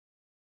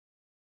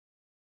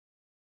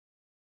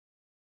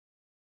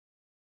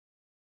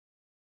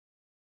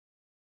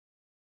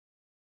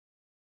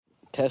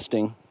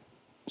testing.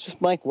 Is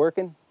this mic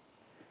working?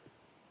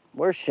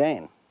 Where's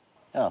Shane?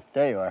 Oh,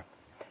 there you are.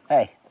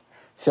 Hey,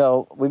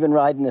 so we've been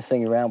riding this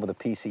thing around with a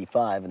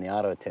PC5 in the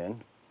auto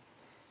tune,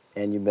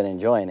 and you've been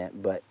enjoying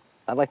it, but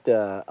I want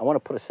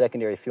to put a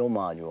secondary fuel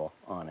module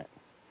on it.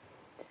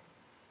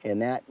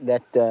 And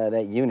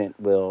that unit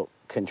will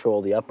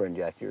control the upper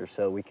injector,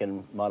 so we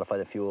can modify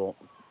the fuel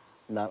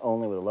not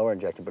only with a lower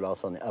injector, but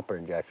also on the upper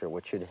injector,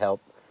 which should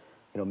help,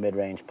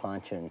 mid-range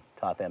punch and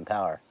top-end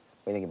power.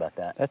 What do you think about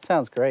that? That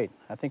sounds great.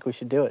 I think we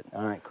should do it.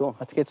 All right, cool.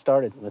 Let's get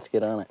started. Let's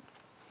get on it.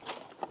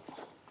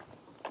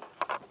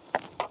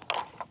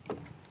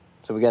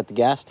 So we got the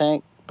gas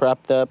tank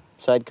propped up,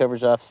 side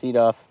covers off, seat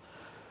off.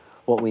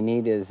 What we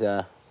need is...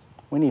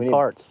 we need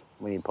parts.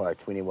 We need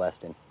parts. We need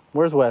Weston.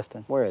 Where's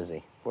Weston? Where is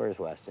he? Where's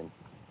Weston?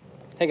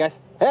 Hey, guys.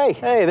 Hey!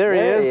 Hey, there he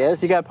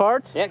is. You got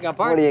parts? Yeah, got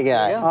parts. What do you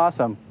got?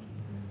 Awesome.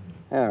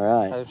 All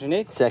right. That's what you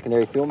need.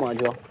 Secondary fuel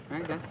module. All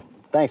right, guys.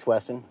 Thanks,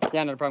 Weston.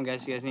 Yeah, not a problem,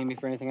 guys. You guys need me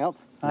for anything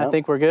else? I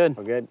think we're good.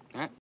 We're good.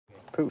 All right.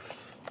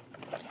 Poof.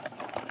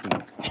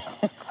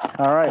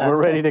 All right, we're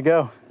ready to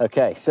go.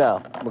 Okay,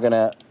 so we're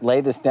gonna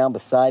lay this down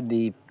beside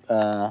the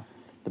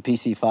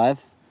PC5,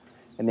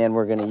 and then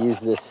we're gonna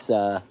use this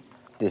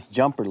this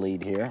jumper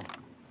lead here.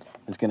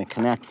 It's gonna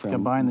connect from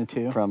combine the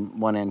two from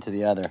one end to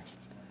the other.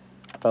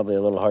 Probably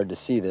a little hard to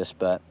see this,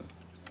 but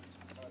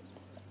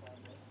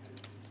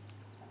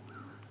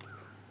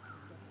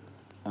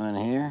on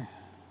here,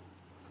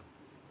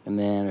 and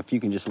then if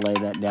you can just lay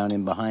that down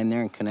in behind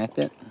there and connect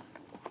it.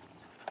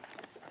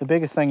 The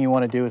biggest thing you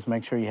want to do is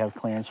make sure you have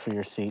clearance for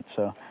your seat.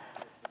 So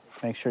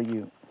make sure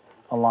you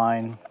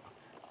align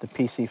the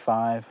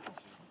PC5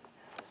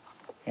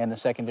 and the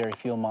secondary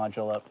fuel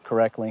module up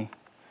correctly.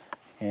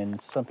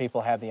 And some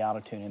people have the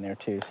auto tune in there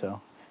too, so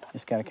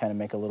just got to kind of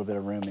make a little bit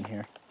of room in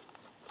here.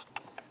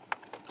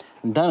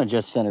 And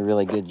Dynojet's done a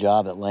really good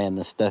job at laying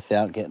this stuff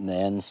out, getting the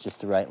ends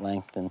just the right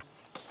length and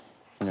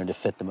to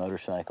fit the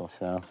motorcycle.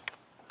 So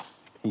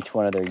each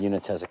one of their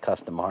units has a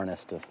custom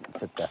harness to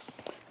fit the.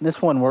 This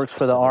one works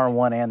for the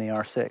R1 and the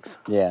R6.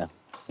 Yeah,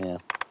 yeah.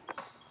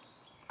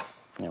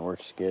 And it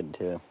works good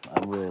too.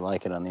 I really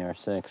like it on the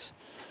R6.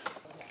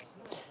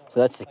 So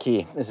that's the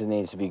key. This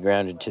needs to be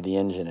grounded to the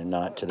engine and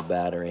not to the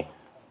battery.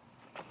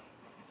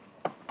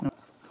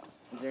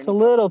 It's a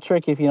little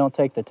tricky if you don't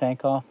take the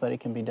tank off, but it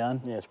can be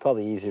done. Yeah, it's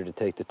probably easier to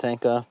take the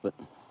tank off, but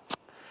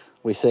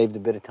we saved a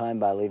bit of time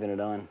by leaving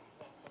it on.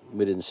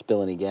 We didn't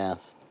spill any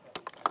gas.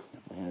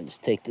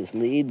 Just take this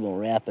lead, we'll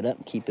wrap it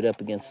up, keep it up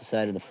against the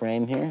side of the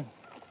frame here.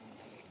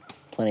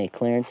 Plenty of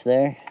clearance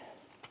there.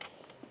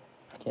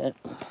 Okay.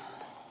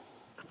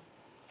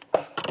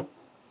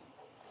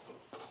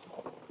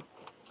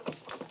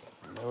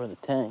 Lower the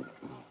tank.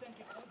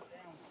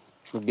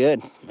 We're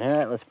good. All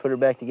right, let's put her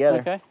back together.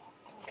 Okay.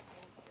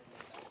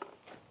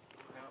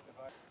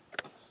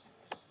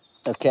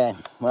 Okay,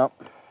 well,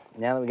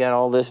 now that we got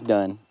all this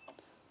done,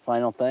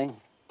 final thing,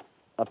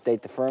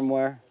 update the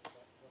firmware,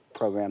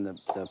 program the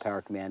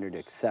power commander to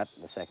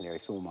accept the secondary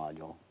fuel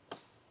module.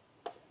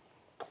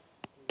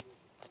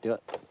 Let's do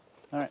it.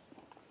 All right.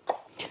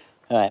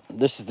 All right,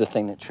 this is the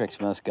thing that tricks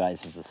most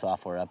guys is the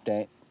software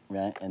update,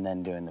 right? And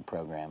then doing the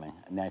programming.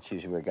 And that's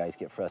usually where guys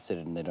get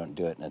frustrated and they don't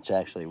do it. And it's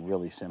actually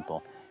really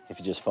simple if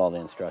you just follow the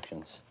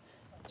instructions.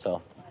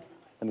 So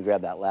let me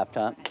grab that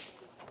laptop.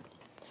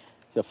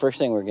 So first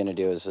thing we're gonna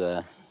do is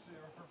we're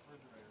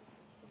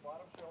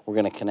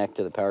gonna connect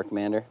to the power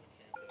commander.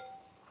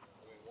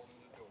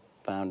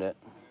 Found it.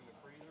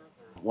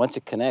 Once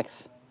it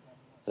connects,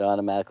 it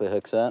automatically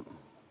hooks up.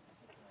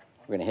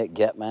 We're gonna hit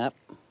get map,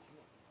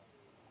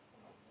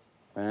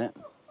 right?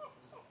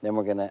 Then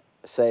we're gonna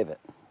save it.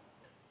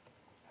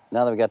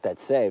 Now that we got that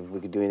saved, we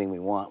can do anything we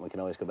want. We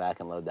can always go back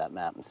and load that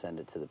map and send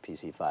it to the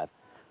PC5.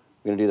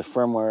 We're gonna do the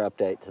firmware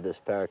update to this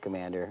power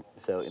commander,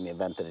 so in the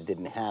event that it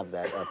didn't have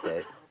that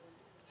update,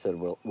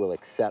 so we'll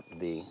accept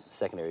the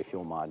secondary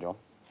fuel module.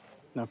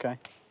 Okay.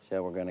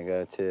 So we're gonna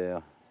go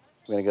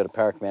to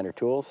Power Commander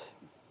Tools.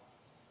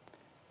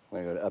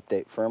 We're gonna go to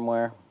Update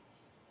Firmware.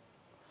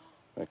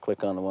 We're gonna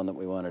click on the one that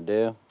we wanna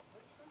do.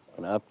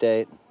 We're gonna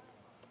update,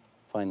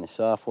 find the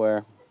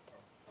software.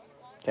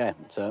 Okay,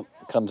 so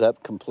it comes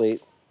up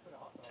complete,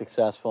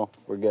 successful.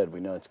 We're good, we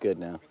know it's good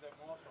now.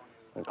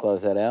 We're gonna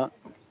close that out.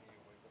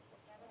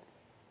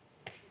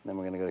 Then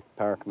we're gonna go to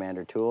Power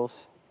Commander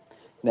Tools.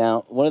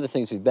 Now, one of the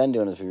things we've been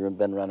doing is we've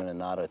been running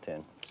an auto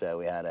tune. So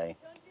we had a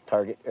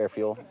target air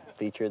fuel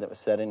feature that was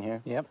set in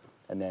here. Yep.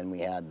 And then we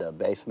had the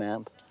base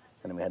map,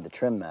 and then we had the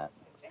trim map.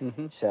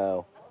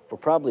 So we're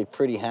probably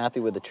pretty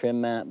happy with the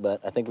trim map, but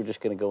I think we're just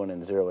gonna go in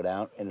and zero it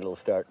out, and it'll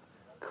start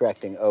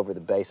correcting over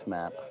the base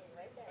map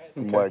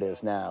from where it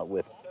is now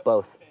with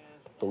both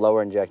the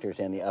lower injectors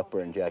and the upper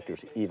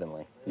injectors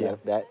evenly. Yeah.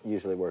 That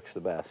usually works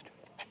the best.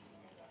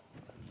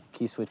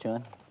 Key switch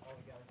on?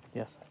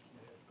 Yes.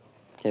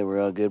 Okay,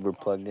 we're all good. We're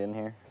plugged in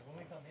here.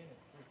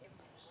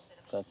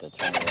 Thought that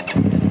turned it on.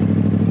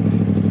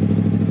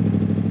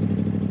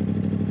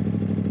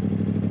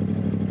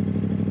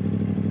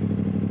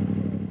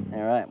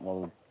 All right,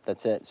 well,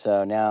 that's it.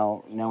 So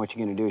now what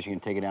you're going to do is you're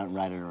going to take it out and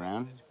ride it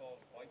around.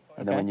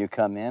 And then when you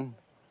come in,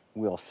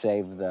 we'll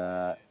save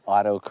the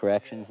auto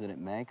corrections that it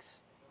makes,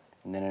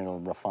 and then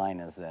it'll refine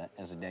as the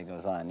day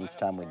goes on. Each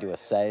time we do a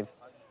save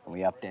and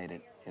we update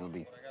it,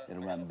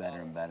 it'll run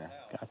better and better.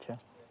 Gotcha.